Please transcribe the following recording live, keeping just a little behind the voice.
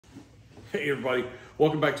Hey everybody,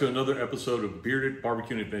 welcome back to another episode of Bearded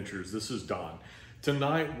Barbecuing Adventures. This is Don.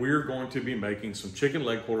 Tonight we're going to be making some chicken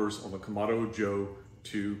leg quarters on the Kamado Joe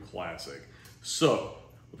 2 Classic. So,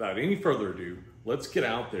 without any further ado, let's get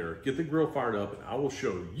out there, get the grill fired up, and I will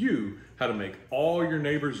show you how to make all your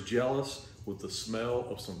neighbors jealous with the smell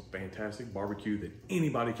of some fantastic barbecue that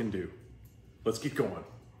anybody can do. Let's get going.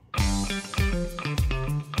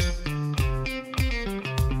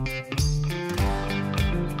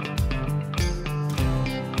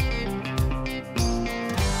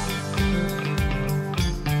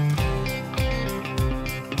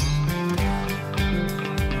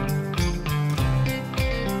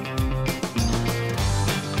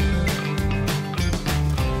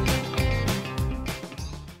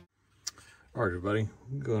 All right, everybody,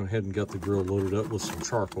 go ahead and got the grill loaded up with some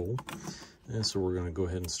charcoal. And so we're going to go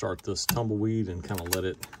ahead and start this tumbleweed and kind of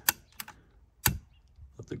let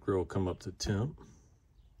the grill come up to temp.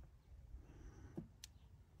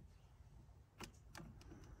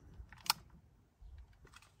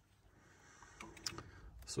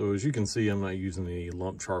 So as you can see, I'm not using any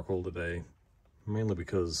lump charcoal today, mainly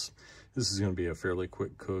because this is going to be a fairly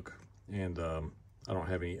quick cook, and I don't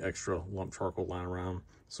have any extra lump charcoal lying around.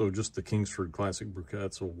 So just the Kingsford Classic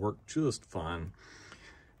briquettes will work just fine.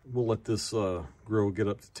 We'll let this grill get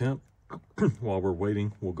up to temp. While we're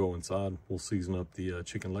waiting, we'll go inside. We'll season up the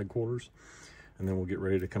chicken leg quarters, and then we'll get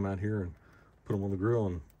ready to come out here and put them on the grill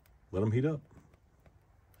and let them heat up.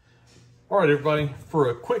 All right, everybody, for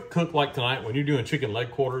a quick cook like tonight, when you're doing chicken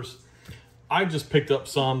leg quarters, I just picked up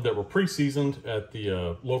some that were pre-seasoned at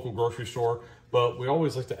the local grocery store, but we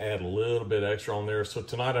always like to add a little bit extra on there. So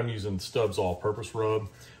tonight I'm using Stubbs all-purpose rub.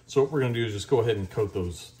 So what we're gonna do is just go ahead and coat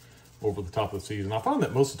those over the top of the season. I find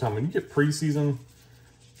that most of the time when you get pre-seasoned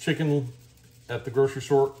chicken at the grocery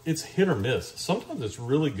store, it's hit or miss. Sometimes it's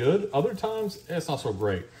really good. Other times it's not so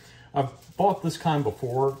great. I've bought this kind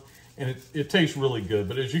before and it tastes really good.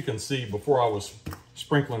 But as you can see, before I was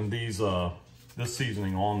sprinkling these this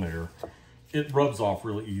seasoning on there, it rubs off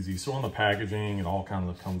really easy. So on the packaging, it all kind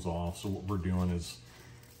of comes off. So what we're doing is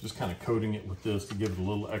just kind of coating it with this to give it a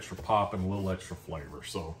little extra pop and a little extra flavor.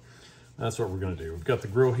 So that's what we're gonna do. We've got the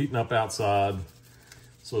grill heating up outside.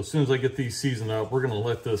 So as soon as I get these seasoned up, we're gonna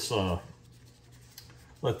let this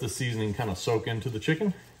seasoning kind of soak into the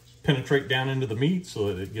chicken, penetrate down into the meat so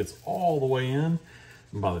that it gets all the way in.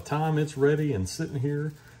 And by the time it's ready and sitting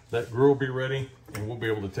here, that grill will be ready, and we'll be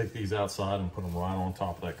able to take these outside and put them right on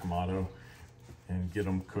top of that Kamado and get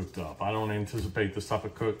them cooked up. I don't anticipate this type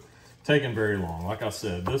of cook taking very long. Like I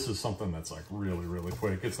said, this is something that's like really, really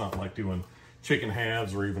quick. It's not like doing chicken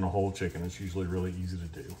halves or even a whole chicken. It's usually really easy to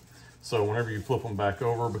do. So whenever you flip them back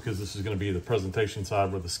over, because this is going to be the presentation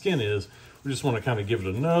side where the skin is, we just want to kind of give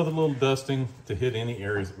it another little dusting to hit any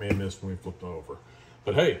areas that may have missed when we flipped over.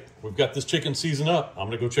 But hey, we've got this chicken seasoned up. I'm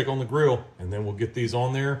going to go check on the grill, and then we'll get these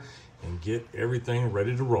on there and get everything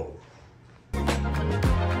ready to roll.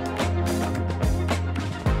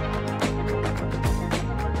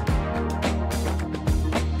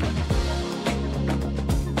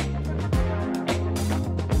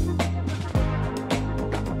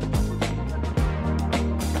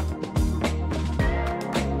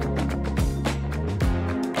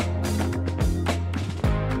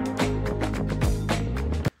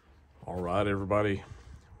 Everybody,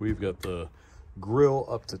 we've got the grill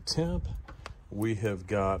up to temp. We have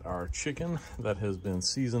got our chicken that has been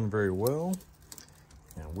seasoned very well,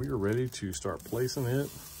 and we are ready to start placing it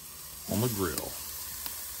on the grill.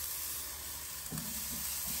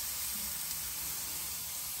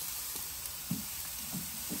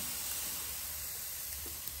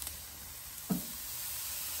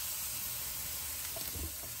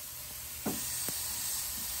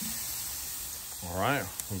 All right,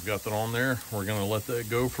 we've got that on there. We're gonna let that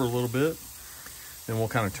go for a little bit. Then we'll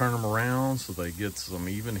kind of turn them around so they get some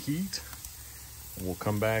even heat. And we'll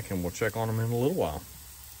come back and we'll check on them in a little while.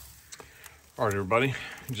 All right, everybody,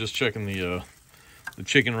 just checking the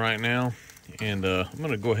chicken right now. And I'm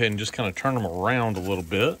gonna go ahead and just kind of turn them around a little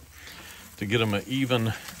bit to get them an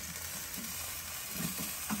even,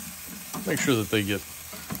 make sure that they get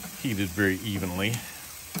heated very evenly.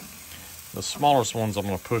 The smallest ones I'm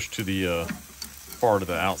gonna push to the part of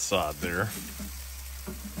the outside there.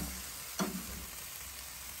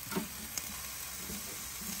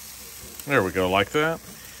 There we go, like that.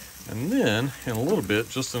 And then in a little bit,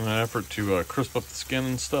 just in an effort to crisp up the skin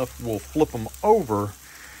and stuff, we'll flip them over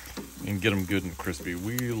and get them good and crispy.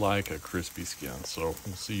 We like a crispy skin, so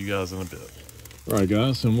we'll see you guys in a bit. All right,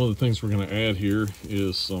 guys, and one of the things we're gonna add here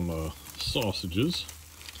is some sausages.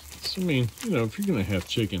 So, I mean, you know, if you're gonna have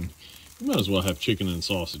chicken, you might as well have chicken and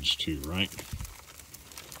sausage too, right?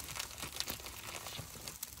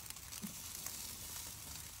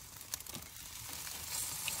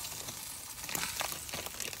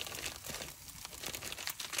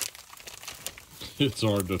 It's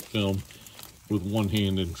hard to film with one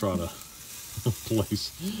hand and try to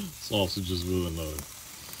place sausages with another.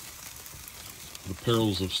 The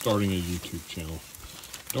perils of starting a YouTube channel.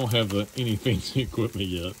 Don't have any fancy equipment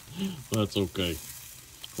yet. That's okay.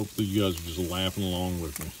 Hopefully you guys are just laughing along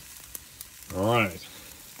with me. All right,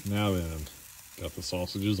 now then, got the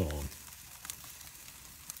sausages on.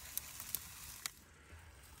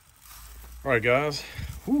 All right, guys.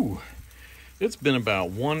 Whew. It's been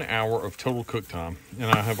about 1 hour of total cook time,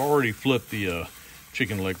 and I have already flipped the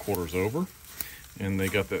chicken leg quarters over, and they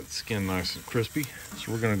got that skin nice and crispy.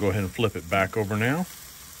 So we're gonna go ahead and flip it back over now.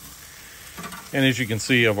 And as you can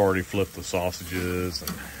see, I've already flipped the sausages,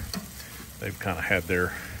 and they've kind of had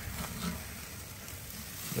their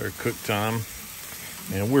cook time.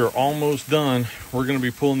 And we're almost done. We're gonna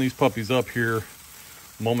be pulling these puppies up here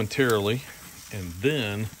momentarily, and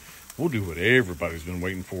then we'll do what everybody's been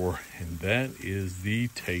waiting for, and that is the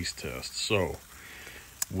taste test. So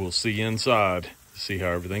we'll see you inside to see how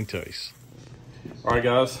everything tastes. All right,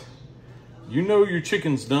 guys, you know your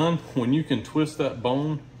chicken's done when you can twist that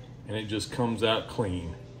bone and it just comes out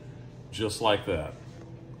clean, just like that.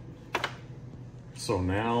 So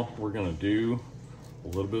now we're gonna do a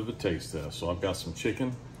little bit of a taste test. So I've got some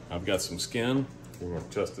chicken, I've got some skin, we're gonna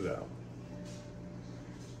test it out.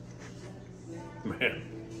 Man,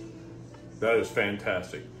 that is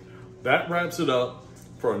fantastic. That wraps it up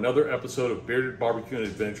for another episode of Bearded Barbecuing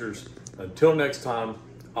Adventures. Until next time,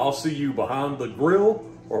 I'll see you behind the grill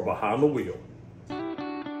or behind the wheel.